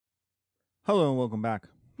Hello and welcome back.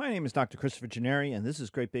 My name is Dr. Christopher Gennari, and this is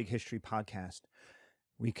Great Big History Podcast.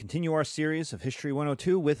 We continue our series of History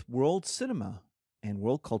 102 with world cinema and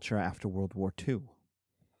world culture after World War II.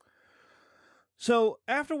 So,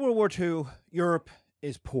 after World War II, Europe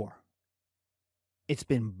is poor. It's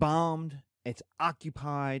been bombed, it's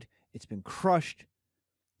occupied, it's been crushed,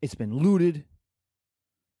 it's been looted.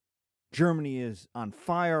 Germany is on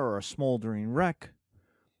fire or a smoldering wreck.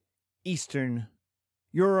 Eastern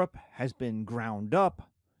Europe has been ground up.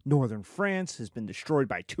 Northern France has been destroyed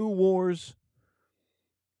by 2 wars.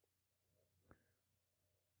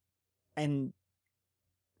 And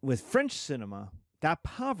with French cinema, that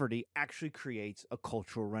poverty actually creates a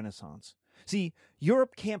cultural renaissance. See,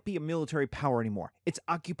 Europe can't be a military power anymore. It's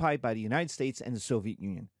occupied by the United States and the Soviet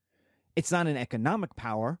Union. It's not an economic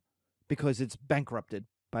power because it's bankrupted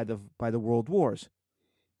by the world wars.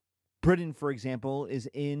 Britain, for example, is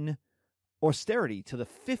in austerity to the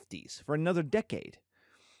 50s for another decade.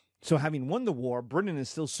 So having won the war, Britain is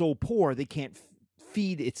still so poor they can't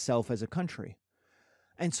feed itself as a country.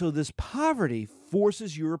 And so this poverty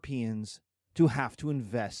forces Europeans to have to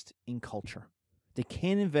invest in culture. They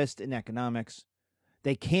can't invest in economics.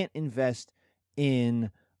 They can't invest in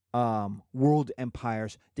world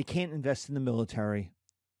empires. They can't invest in the military.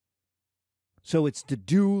 So it's to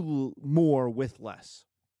do more with less.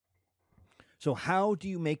 So how do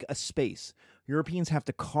you make a space? Europeans have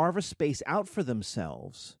to carve a space out for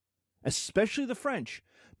themselves, especially the French,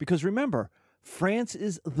 because remember, France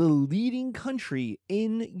is the leading country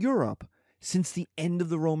in Europe since the end of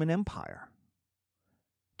the Roman Empire.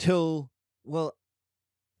 Till, well,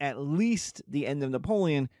 at least the end of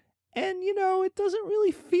Napoleon. And, it doesn't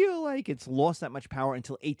really feel like it's lost that much power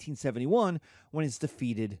until 1871 when it's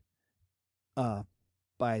defeated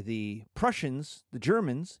by the Prussians, the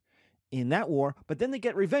Germans, in that war, but then they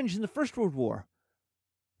get revenge in the First World War.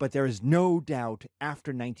 But there is no doubt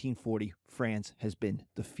after 1940, France has been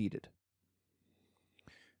defeated.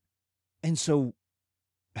 And so,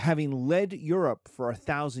 having led Europe for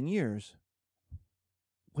 1,000 years,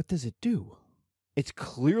 what does it do? It's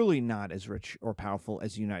clearly not as rich or powerful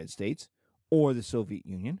as the United States or the Soviet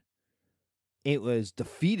Union. It was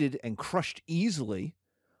defeated and crushed easily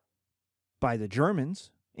by the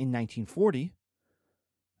Germans in 1940.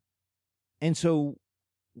 And so,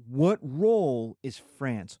 what role is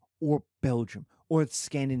France or Belgium or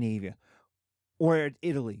Scandinavia or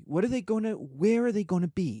Italy? Where are they going to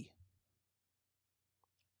be?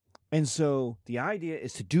 And so, the idea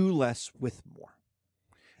is to do less with more.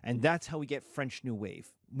 And that's how we get French New Wave.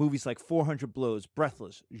 Movies like 400 Blows,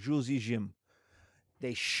 Breathless, Jules et Jim.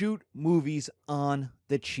 They shoot movies on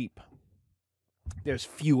the cheap. There's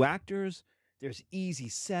few actors. There's easy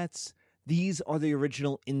sets. These are the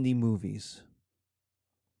original indie movies.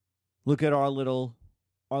 Look at our little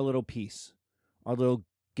piece, our little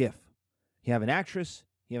GIF. You have an actress,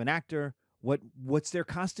 you have an actor. What's their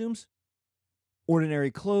costumes?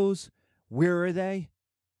 Ordinary clothes. Where are they?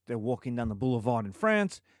 They're walking down the boulevard in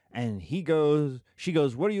France, and she goes,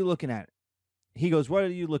 "What are you looking at?" He goes, "What are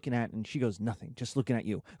you looking at?" And she goes, "Nothing, just looking at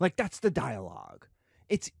you." Like, that's the dialogue.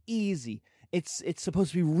 It's easy. It's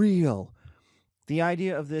supposed to be real. The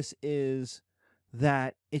idea of this is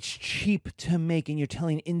that it's cheap to make, and you're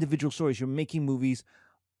telling individual stories. You're making movies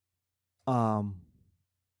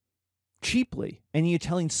cheaply, and you're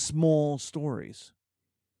telling small stories.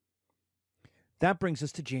 That brings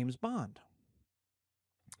us to James Bond.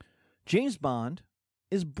 James Bond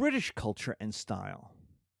is British culture and style.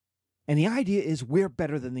 And the idea is we're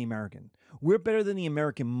better than the American. We're better than the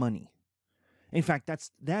American money. In fact,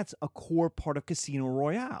 that's a core part of Casino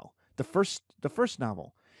Royale. The first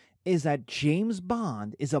novel is that James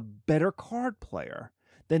Bond is a better card player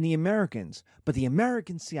than the Americans, but the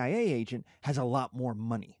American CIA agent has a lot more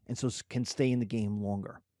money and so can stay in the game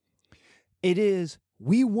longer. It is,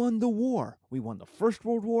 we won the war. We won the First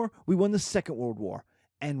World War. We won the Second World War.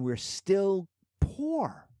 And we're still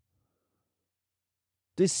poor.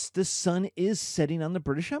 The sun is setting on the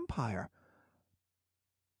British Empire.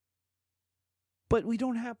 But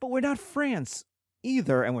we're not France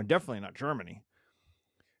either, and we're definitely not Germany.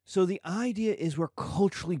 So the idea is we're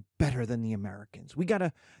culturally better than the Americans. We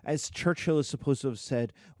gotta, as Churchill is supposed to have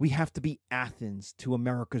said, we have to be Athens to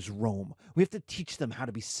America's Rome. We have to teach them how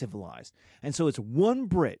to be civilized. And so it's one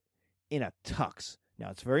Brit in a tux.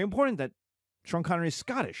 Now, it's very important that Sean Connery is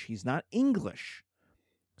Scottish. He's not English.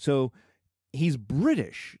 So he's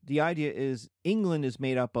British. The idea is England is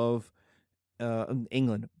made up of,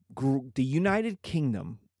 the United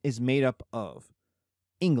Kingdom is made up of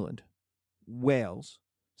England, Wales,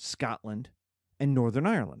 Scotland, and Northern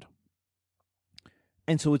Ireland.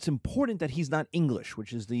 And so it's important that he's not English,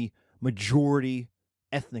 which is the majority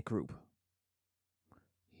ethnic group.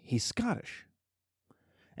 He's Scottish.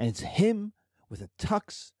 And it's him with a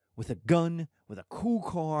tux, with a gun, with a cool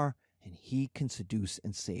car, and he can seduce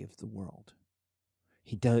and save the world.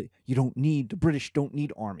 The British don't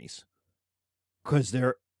need armies, because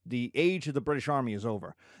the age of the British Army is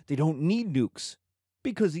over. They don't need nukes,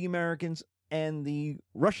 because the Americans and the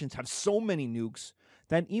Russians have so many nukes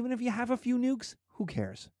that even if you have a few nukes, who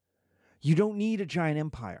cares? You don't need a giant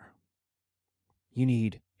empire. You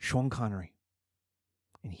need Sean Connery.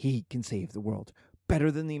 And he can save the world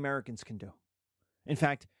better than the Americans can do. In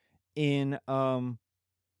fact, in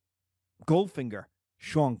Goldfinger,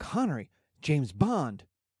 Sean Connery, James Bond,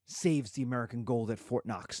 saves the American gold at Fort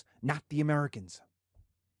Knox, not the Americans.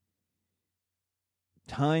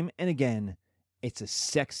 Time and again, it's a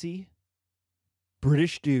sexy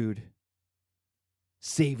British dude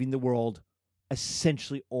saving the world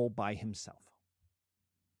essentially all by himself.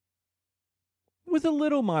 With a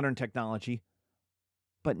little modern technology,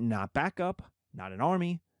 but not backup, not an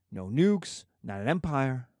army, no nukes, not an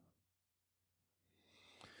empire.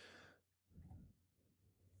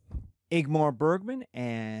 Ingmar Bergman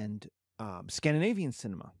and Scandinavian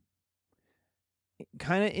cinema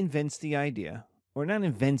kind of invents the idea, or not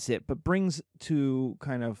invents it, but brings to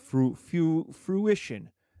kind of fruition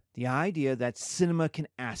the idea that cinema can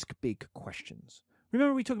ask big questions.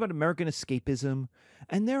 Remember we talked about American escapism,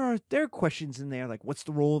 and there are questions in there like what's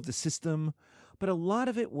the role of the system, but a lot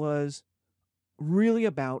of it was really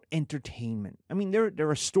about entertainment. I mean, there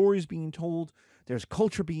are stories being told, there's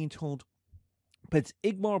culture being told, but it's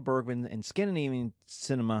Ingmar Bergman and Scandinavian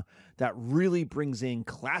cinema that really brings in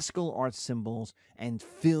classical art symbols and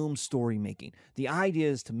film story making. The idea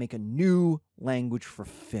is to make a new language for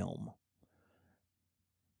film.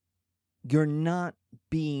 You're not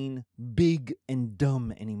being big and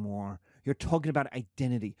dumb anymore. You're talking about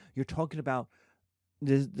identity. You're talking about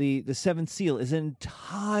the Seventh Seal is an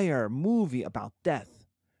entire movie about death.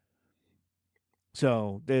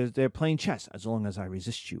 So they're playing chess. As long as I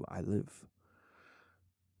resist you, I live.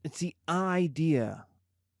 It's the idea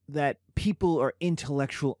that people are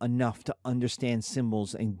intellectual enough to understand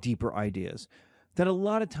symbols and deeper ideas. That a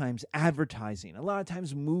lot of times advertising, a lot of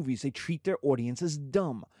times movies, they treat their audience as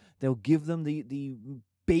dumb. They'll give them the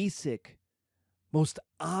basic, most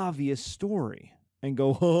obvious story and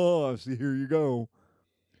go, oh, see, here you go.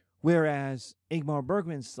 Whereas Ingmar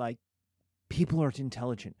Bergman's like, people aren't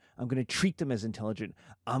intelligent. I'm going to treat them as intelligent.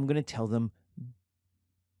 I'm going to tell them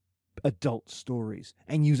adult stories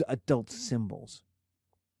and use adult symbols.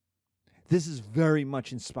 This is very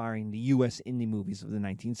much inspiring the U.S. indie movies of the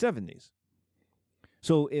 1970s.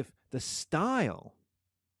 So if the style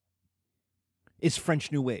is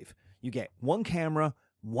French New Wave, you get one camera,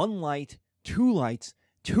 one light, two lights,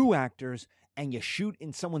 two actors, and you shoot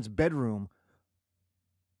in someone's bedroom,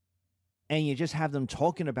 and you just have them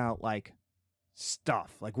talking about like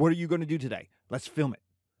stuff. Like, what are you going to do today? Let's film it,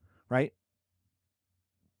 right?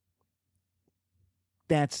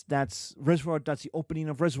 That's the opening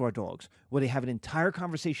of Reservoir Dogs, where they have an entire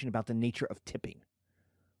conversation about the nature of tipping,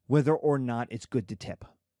 whether or not it's good to tip.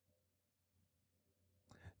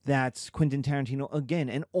 That's Quentin Tarantino again,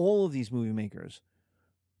 and all of these movie makers,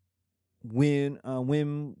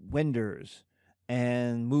 Wim Wenders,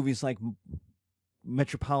 and movies like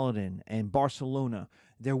Metropolitan and Barcelona.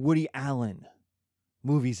 They're Woody Allen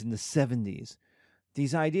movies in the 70s.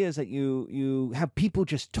 These ideas that you have people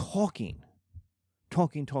just talking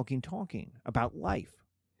about life.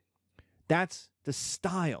 That's the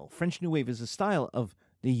style. French New Wave is the style of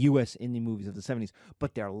the U.S. indie movies of the 70s.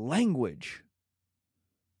 But their language,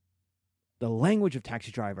 the language of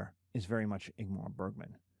Taxi Driver, is very much Ingmar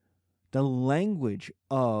Bergman. The language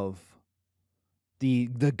of the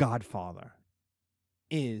Godfather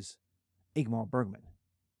is Ingmar Bergman.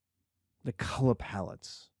 The color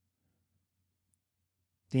palettes,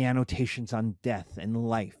 the annotations on death and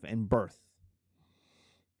life and birth.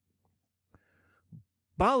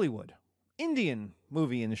 Bollywood, Indian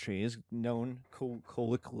movie industry, is known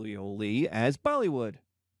colloquially as Bollywood.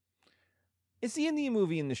 It's the Indian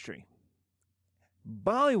movie industry.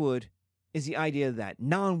 Bollywood is the idea that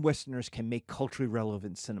non-Westerners can make culturally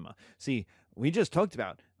relevant cinema. See, we just talked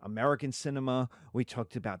about American cinema, we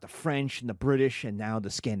talked about the French and the British, and now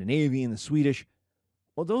the Scandinavian, the Swedish.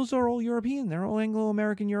 Well, those are all European. They're all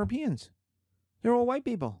Anglo-American Europeans. They're all white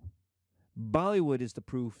people. Bollywood is the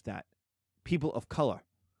proof that people of color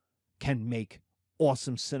can make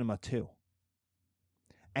awesome cinema too.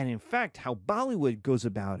 And in fact, how Bollywood goes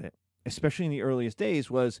about it, especially in the earliest days,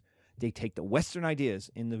 was they take the Western ideas.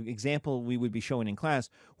 In the example we would be showing in class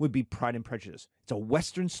would be Pride and Prejudice. It's a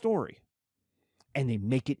Western story. and they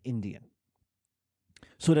make it Indian.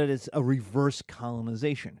 So that it's a reverse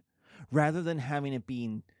colonization. Rather than having it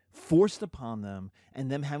being forced upon them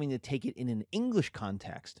and them having to take it in an English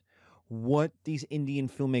context, what these Indian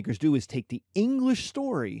filmmakers do is take the English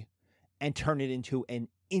story and turn it into an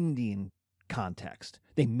Indian context.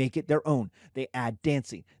 They make it their own. They add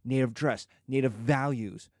dancing, native dress, native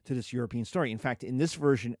values to this European story. In fact, in this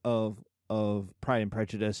version of Pride and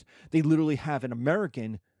Prejudice, they literally have an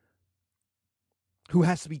American who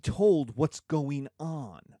has to be told what's going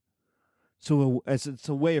on. So as it's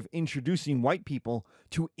a way of introducing white people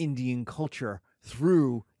to Indian culture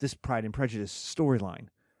through this Pride and Prejudice storyline.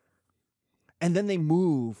 And then they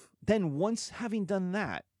move. Then once having done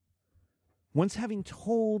that, once having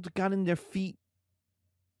gotten their feet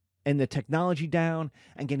and the technology down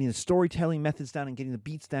and getting the storytelling methods down and getting the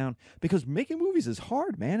beats down, because making movies is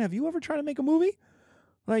hard, man. Have you ever tried to make a movie?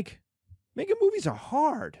 Like, making movies are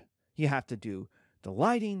hard. You have to do the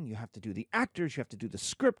lighting, you have to do the actors, you have to do the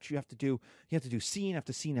script, you have to do scene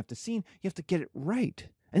after scene after scene. You have to get it right.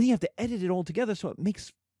 And then you have to edit it all together so it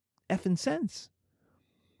makes effing sense.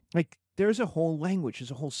 Like, there's a whole language,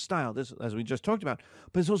 there's a whole style, this, as we just talked about,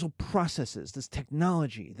 but there's also processes, there's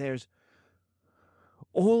technology, there's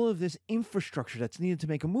all of this infrastructure that's needed to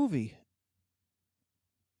make a movie.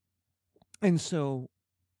 And so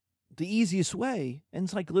the easiest way, and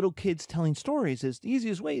it's like little kids telling stories, is the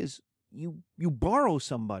easiest way is you borrow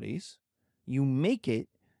somebody's, you make it,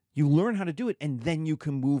 you learn how to do it, and then you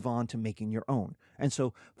can move on to making your own. And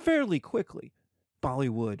so fairly quickly,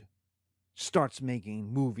 Bollywood starts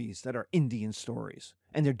making movies that are Indian stories,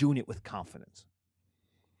 and they're doing it with confidence.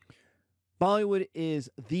 Bollywood is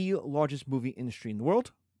the largest movie industry in the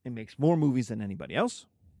world. It makes more movies than anybody else.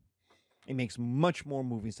 It makes much more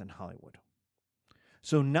movies than Hollywood.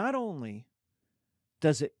 So not only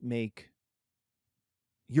does it make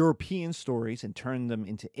European stories and turn them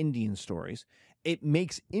into Indian stories, it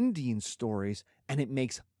makes Indian stories, and it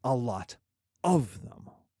makes a lot of them.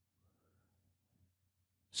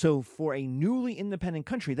 So for a newly independent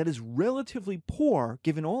country that is relatively poor,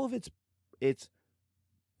 given all of its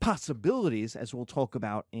possibilities, as we'll talk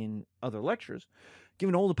about in other lectures,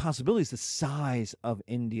 given all the possibilities, the size of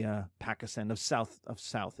India, Pakistan, of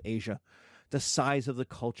South Asia, the size of the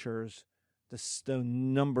cultures, the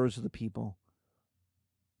numbers of the people,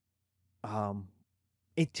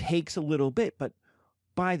 it takes a little bit, but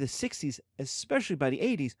by the 60s, especially by the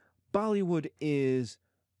 80s, Bollywood is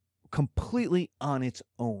completely on its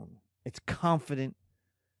own. It's confident.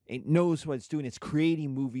 It knows what it's doing. It's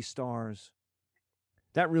creating movie stars.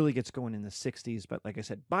 That really gets going in the 60s. But like I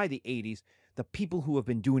said, by the 80s, the people who have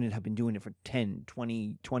been doing it for 10,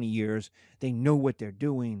 20 years. They know what they're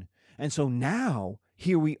doing. And so now,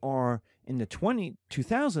 here we are in the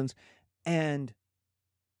 2000s, and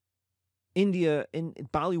India and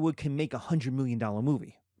Bollywood can make $100 million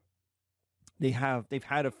movie. They've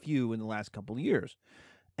had a few in the last couple of years.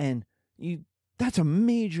 And that's a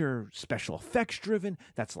major special effects driven.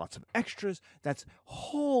 That's lots of extras. That's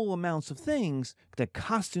whole amounts of things. The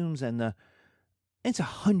costumes and it's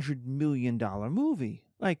 $100 million movie.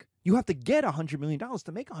 Like, you have to get $100 million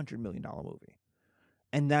to make $100 million movie.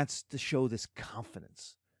 And that's to show this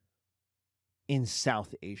confidence in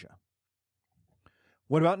South Asia.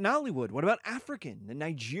 What about Nollywood? What about African? The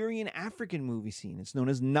Nigerian African movie scene. It's known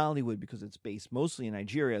as Nollywood because it's based mostly in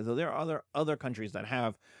Nigeria, though there are other countries that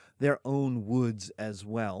have their own woods as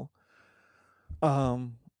well.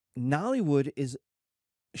 Nollywood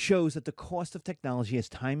shows that the cost of technology as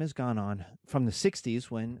time has gone on from the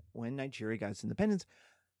 60s when Nigeria got its independence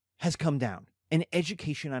has come down. And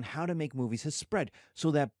education on how to make movies has spread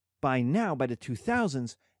so that by now, by the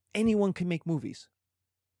 2000s, anyone can make movies.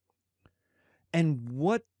 And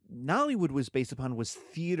what Nollywood was based upon was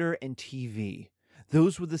theater and TV.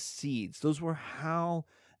 Those were the seeds. Those were how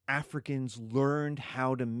Africans learned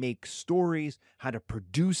how to make stories, how to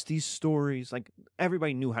produce these stories. Like,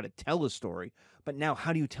 everybody knew how to tell a story, but now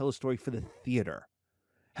how do you tell a story for the theater?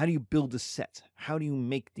 How do you build the sets? How do you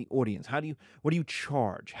make the audience? What do you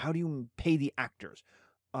charge? How do you pay the actors?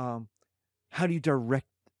 How do you direct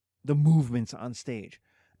the movements on stage?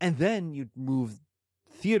 And then you move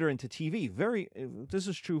theater into TV. This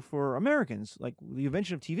is true for Americans. Like, the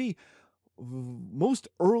invention of TV, most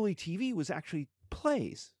early TV was actually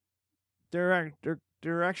plays. They're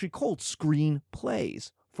actually called screen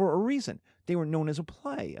plays for a reason. They were known as a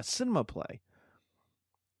play, a cinema play.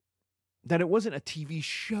 That it wasn't a TV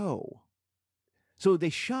show. So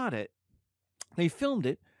they shot it, they filmed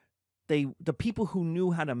it. The people who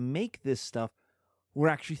knew how to make this stuff were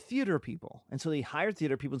actually theater people. And so they hired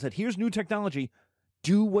theater people and said, here's new technology.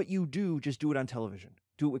 Do what you do, just do it on television.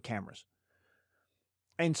 Do it with cameras.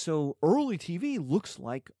 And so early TV looks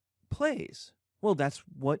like plays. Well, that's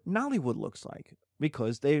what Nollywood looks like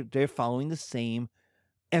because they're following the same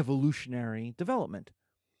evolutionary development.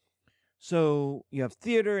 So you have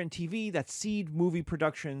theater and TV that seed movie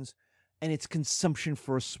productions, and it's consumption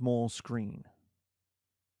for a small screen.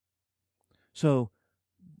 So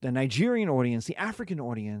the Nigerian audience, the African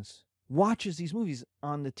audience, watches these movies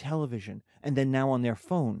on the television and then now on their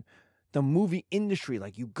phone. The movie industry,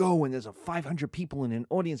 like you go and there's a 500 people in an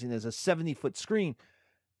audience and there's a 70-foot screen,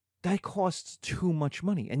 that costs too much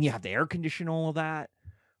money. And you have the air condition, all of that,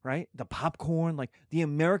 right? The popcorn, like the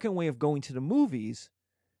American way of going to the movies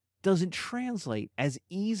doesn't translate as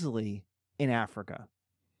easily in Africa,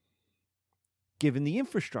 given the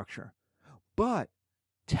infrastructure. But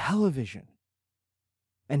television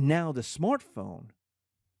and now the smartphone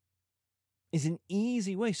is an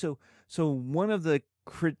easy way. So one of the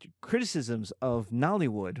criticisms of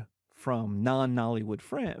Nollywood from non-Nollywood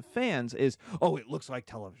fans is, oh, it looks like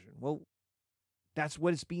television. Well, that's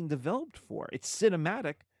what it's being developed for. It's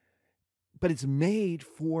cinematic, but it's made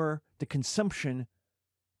for the consumption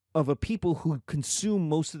of a people who consume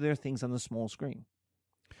most of their things on the small screen.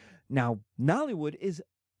 Now, Nollywood is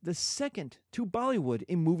the second to Bollywood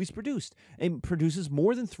in movies produced. It produces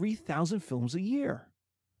more than 3,000 films a year.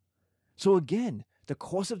 So again, the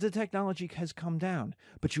cost of the technology has come down,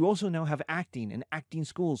 but you also now have acting and acting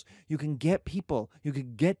schools. You can get people, you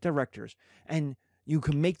can get directors, and you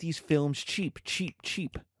can make these films cheap,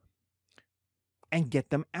 and get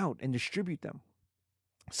them out and distribute them.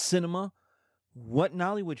 Cinema, what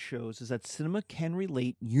Nollywood shows is that cinema can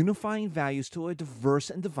relate unifying values to a diverse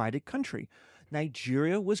and divided country.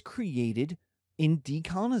 Nigeria was created in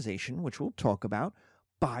decolonization, which we'll talk about,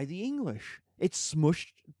 by the English. It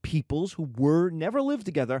smushed peoples who never lived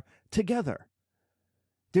together.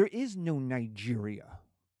 There is no Nigeria.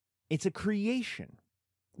 It's a creation.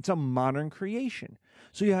 It's a modern creation.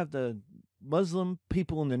 So you have the Muslim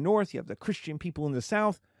people in the north, you have the Christian people in the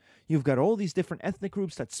south, you've got all these different ethnic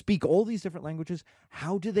groups that speak all these different languages.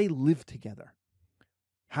 How do they live together?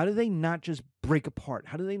 How do they not just break apart?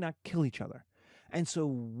 How do they not kill each other? And so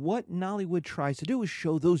what Nollywood tries to do is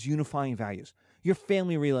show those unifying values. Your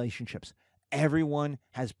family relationships. Everyone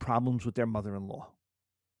has problems with their mother-in-law.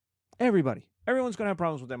 Everyone's going to have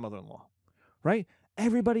problems with their mother-in-law, right?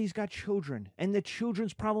 Everybody's got children, and the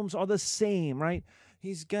children's problems are the same, right?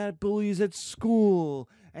 He's got bullies at school,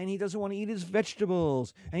 and he doesn't want to eat his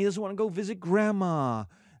vegetables, and he doesn't want to go visit grandma,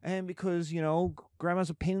 and because, grandma's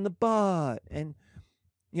a pain in the butt, and,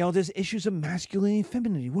 there's issues of masculinity and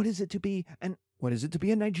femininity. What is it to be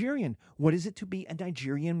a Nigerian? What is it to be a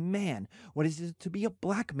Nigerian man? What is it to be a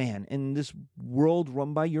black man in this world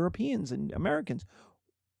run by Europeans and Americans?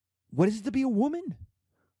 What is it to be a woman?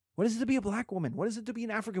 What is it to be a black woman? What is it to be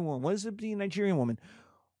an African woman? What is it to be a Nigerian woman?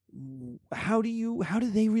 How do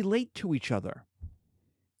they relate to each other?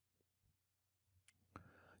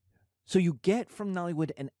 So you get from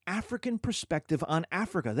Nollywood an African perspective on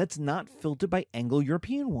Africa that's not filtered by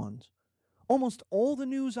Anglo-European ones. Almost all the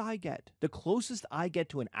news I get, the closest I get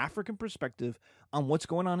to an African perspective on what's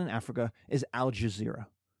going on in Africa is Al Jazeera,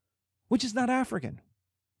 which is not African.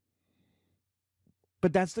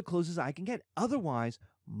 But that's the closest I can get. Otherwise,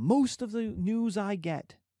 most of the news I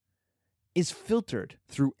get is filtered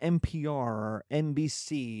through NPR or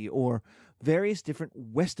NBC or various different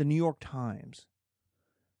Western New York Times.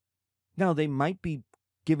 Now, they might be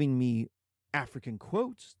giving me African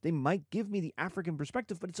quotes. They might give me the African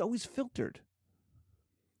perspective, but it's always filtered.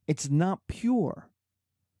 It's not pure.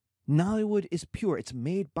 Nollywood is pure. It's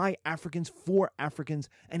made by Africans for Africans,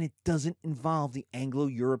 and it doesn't involve the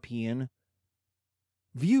Anglo-European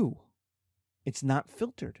view. It's not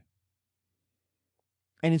filtered.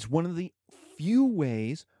 And it's one of the few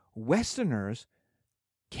ways Westerners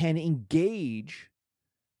can engage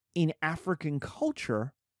in African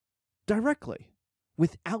culture directly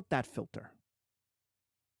without that filter.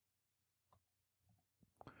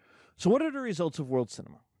 So what are the results of world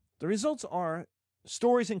cinema? The results are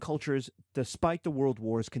stories and cultures, despite the world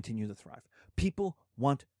wars, continue to thrive. People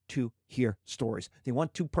want to hear stories. They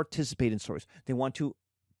want to participate in stories. They want to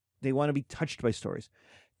be touched by stories.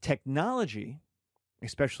 Technology,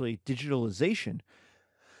 especially digitalization,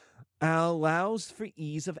 allows for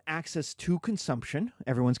ease of access to consumption.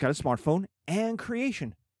 Everyone's got a smartphone, and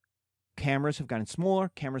creation. Cameras have gotten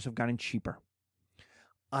smaller. Cameras have gotten cheaper.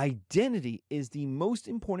 Identity is the most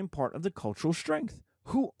important part of the cultural strength.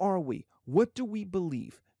 Who are we? What do we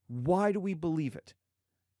believe? Why do we believe it?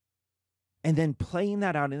 And then playing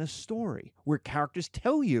that out in a story where characters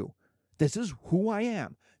tell you, this is who I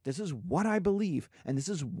am, this is what I believe, and this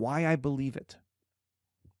is why I believe it.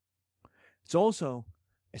 It's also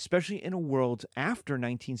especially in a world after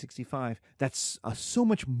 1965 that's so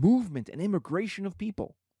much movement and immigration of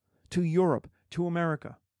people to Europe, to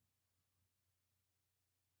America,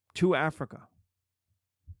 to Africa,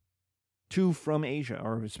 to from Asia,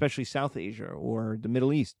 or especially South Asia or the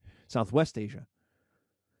Middle East, Southwest Asia.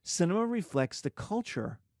 Cinema reflects the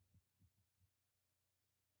culture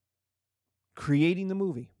creating the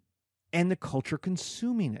movie and the culture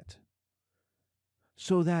consuming it.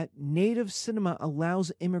 So that native cinema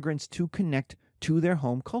allows immigrants to connect to their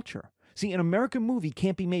home culture. See, an American movie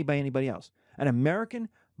can't be made by anybody else. An American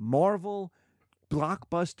Marvel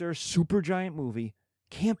blockbuster supergiant movie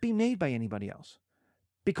can't be made by anybody else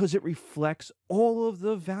because it reflects all of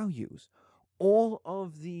the values, all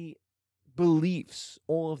of the beliefs,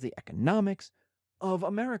 all of the economics of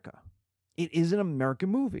America. It is an American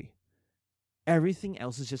movie. Everything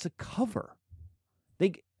else is just a cover.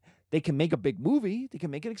 They can make a big movie, they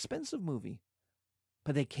can make an expensive movie,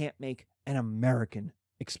 but they can't make an American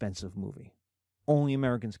expensive movie. Only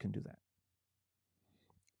Americans can do that.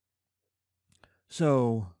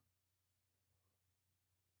 So,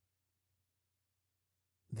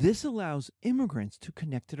 this allows immigrants to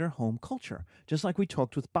connect to their home culture. Just like we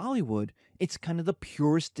talked with Bollywood, it's kind of the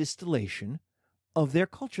purest distillation of their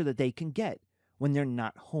culture that they can get when they're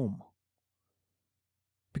not home.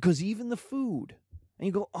 Because even the food, and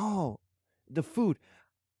you go, oh, the food.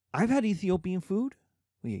 I've had Ethiopian food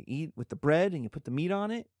where you eat with the bread and you put the meat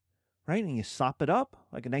on it, right? And you sop it up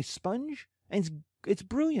like a nice sponge. And it's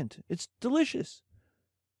brilliant. It's delicious.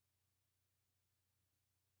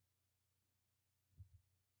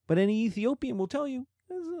 But any Ethiopian will tell you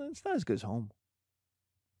it's not as good as home.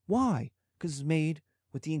 Why? Because it's made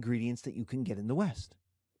with the ingredients that you can get in the West.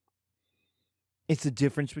 It's the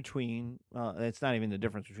difference between, it's not even the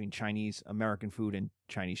difference between Chinese American food and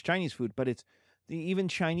Chinese food, but it's even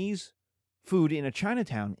Chinese food in a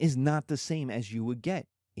Chinatown is not the same as you would get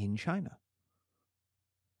in China.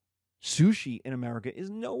 Sushi in America is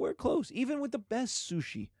nowhere close. Even with the best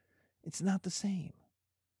sushi, it's not the same.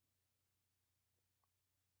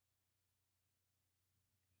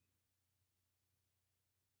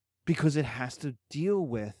 Because it has to deal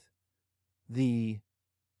with the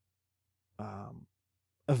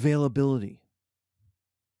availability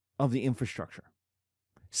of the infrastructure.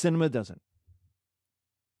 Cinema doesn't.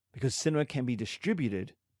 Because cinema can be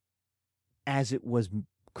distributed as it was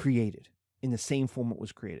created, in the same form it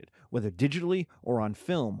was created, whether digitally or on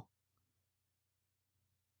film.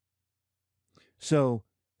 So,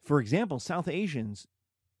 for example, South Asians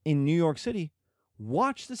in New York City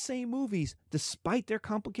watch the same movies despite their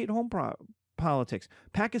complicated home politics.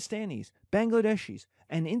 Pakistanis, Bangladeshis,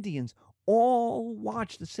 and Indians all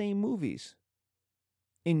watch the same movies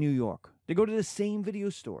in New York. They go to the same video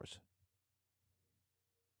stores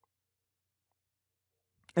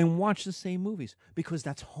and watch the same movies because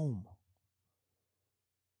that's home.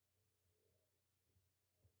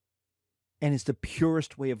 And it's the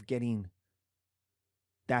purest way of getting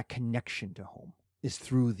that connection to home is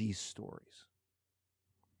through these stories.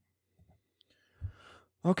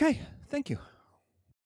 Okay, thank you.